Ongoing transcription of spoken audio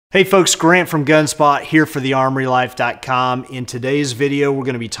Hey folks, Grant from Gunspot here for thearmorylife.com. In today's video, we're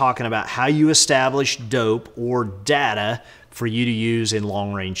going to be talking about how you establish dope or data for you to use in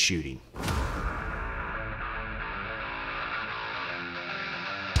long-range shooting.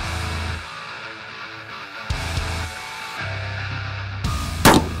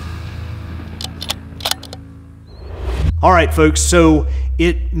 All right, folks, so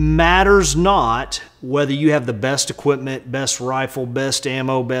it matters not whether you have the best equipment, best rifle, best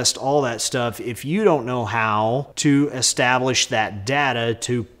ammo, best all that stuff, if you don't know how to establish that data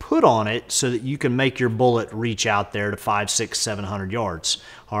to put on it so that you can make your bullet reach out there to 500, 600, 700 yards.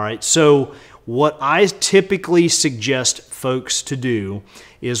 All right, so what I typically suggest folks to do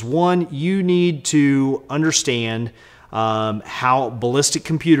is, one, you need to understand how ballistic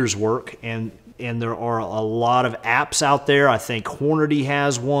computers work, and there are a lot of apps out there. I think Hornady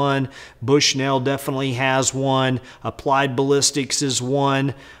has one, Bushnell definitely has one, Applied Ballistics is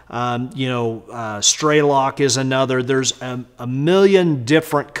one, Straylock is another. There's a million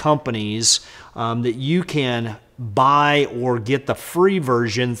different companies that you can buy or get the free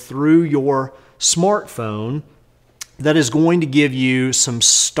version through your smartphone that is going to give you some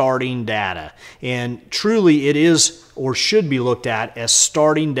starting data. And truly it is, or should be looked at as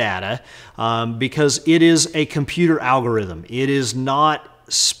starting data, because it is a computer algorithm. It is not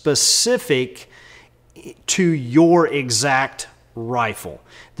specific to your exact rifle.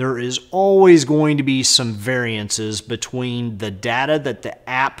 There is always going to be some variances between the data that the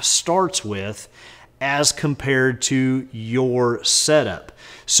app starts with as compared to your setup.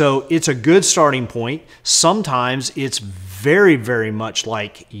 So it's a good starting point. Sometimes it's very, very much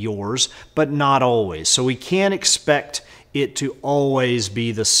like yours, but not always. So we can't expect it to always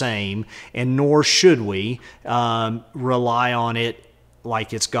be the same, and nor should we rely on it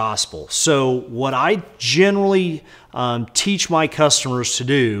like it's gospel. So what I generally teach my customers to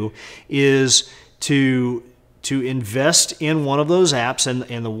do is to invest in one of those apps,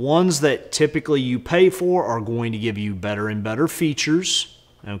 and the ones that typically you pay for are going to give you better and better features,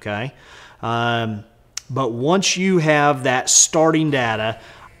 okay? But once you have that starting data,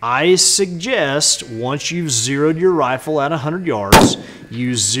 I suggest once you've zeroed your rifle at 100 yards,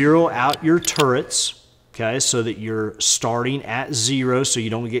 you zero out your turrets, okay, so that you're starting at zero so you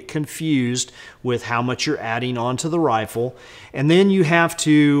don't get confused with how much you're adding onto the rifle. And then you have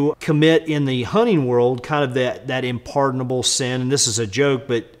to commit in the hunting world kind of that unpardonable sin, and this is a joke,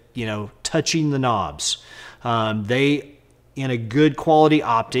 but you know, touching the knobs. In a good quality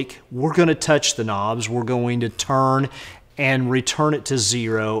optic, we're going to touch the knobs, we're going to turn and return it to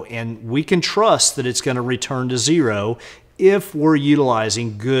zero, and we can trust that it's going to return to zero if we're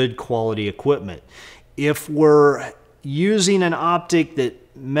utilizing good quality equipment. If we're using an optic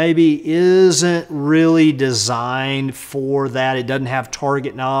that maybe isn't really designed for that, it doesn't have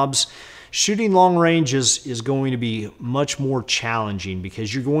target knobs, shooting long range is going to be much more challenging,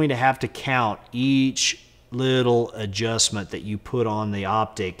 because you're going to have to count each little adjustment that you put on the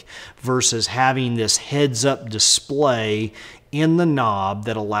optic versus having this heads-up display in the knob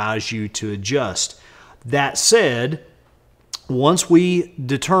that allows you to adjust. That said, once we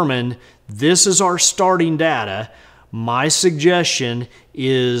determine this is our starting data, my suggestion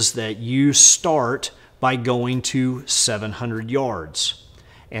is that you start by going to 700 yards.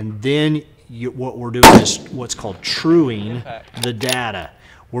 And then what we're doing is what's called truing the data.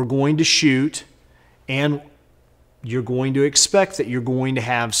 We're going to shoot, and you're going to expect that you're going to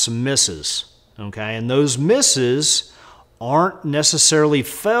have some misses, okay? And those misses aren't necessarily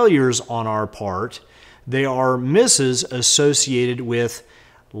failures on our part. They are misses associated with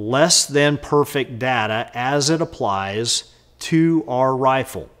less than perfect data as it applies to our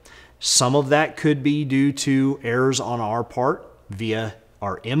rifle. Some of that could be due to errors on our part via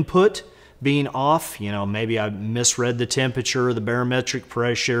our input being off. You know, maybe I misread the temperature or the barometric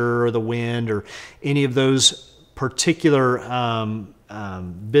pressure or the wind or any of those particular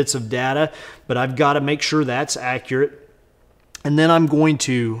bits of data, but I've got to make sure that's accurate. And then I'm going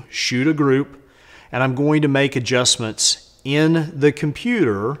to shoot a group, and I'm going to make adjustments in the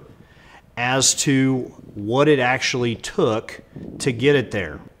computer as to what it actually took to get it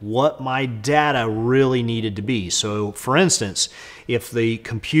there, what my data really needed to be. So for instance, if the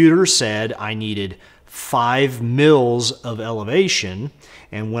computer said I needed 5 mils of elevation,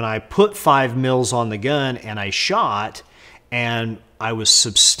 and when I put 5 mils on the gun and I shot and I was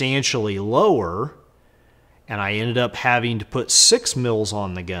substantially lower and I ended up having to put 6 mils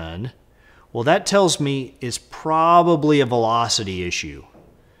on the gun, well, that tells me it's probably a velocity issue.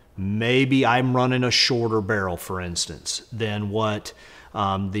 Maybe I'm running a shorter barrel, for instance, than what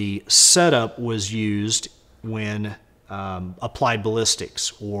the setup was used when Applied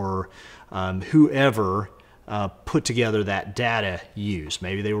Ballistics or whoever put together that data used.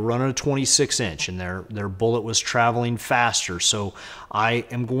 Maybe they were running a 26-inch and their bullet was traveling faster. So I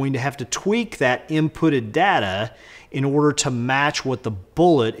am going to have to tweak that inputted data in order to match what the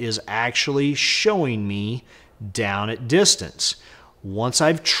bullet is actually showing me down at distance. Once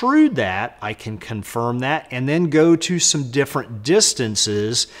I've trued that, I can confirm that and then go to some different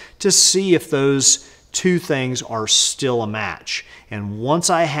distances to see if those two things are still a match. And once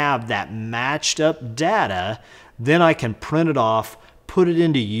I have that matched up data, then I can print it off, put it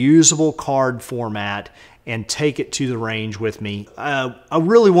into usable card format, and take it to the range with me. I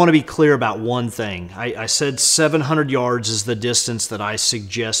really want to be clear about one thing. I said 700 yards is the distance that I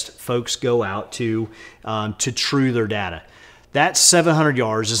suggest folks go out to true their data. That 700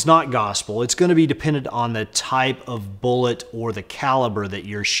 yards is not gospel. It's going to be dependent on the type of bullet or the caliber that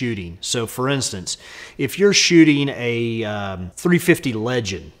you're shooting. So for instance, if you're shooting a 350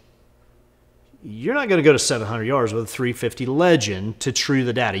 Legend, you're not going to go to 700 yards with a 350 Legend to true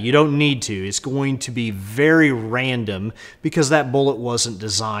the data. You don't need to. It's going to be very random because that bullet wasn't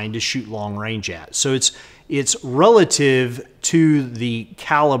designed to shoot long range at. So it's relative to the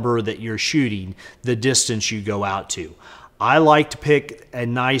caliber that you're shooting, the distance you go out to. I like to pick a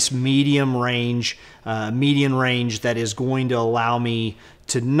nice medium range, median range that is going to allow me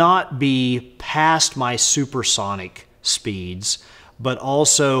to not be past my supersonic speeds, but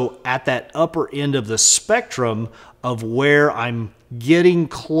also at that upper end of the spectrum of where I'm getting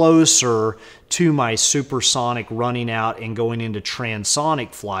closer to my supersonic running out and going into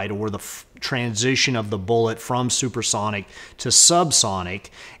transonic flight, or the transition of the bullet from supersonic to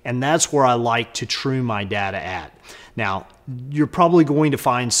subsonic, and that's where I like to true my data at. Now, you're probably going to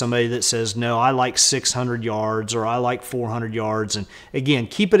find somebody that says, no, I like 600 yards or I like 400 yards. And again,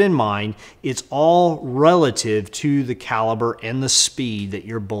 keep it in mind, it's all relative to the caliber and the speed that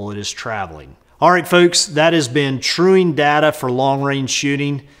your bullet is traveling. All right, folks, that has been truing data for long range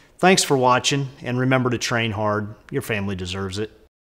shooting. Thanks for watching, and remember to train hard. Your family deserves it.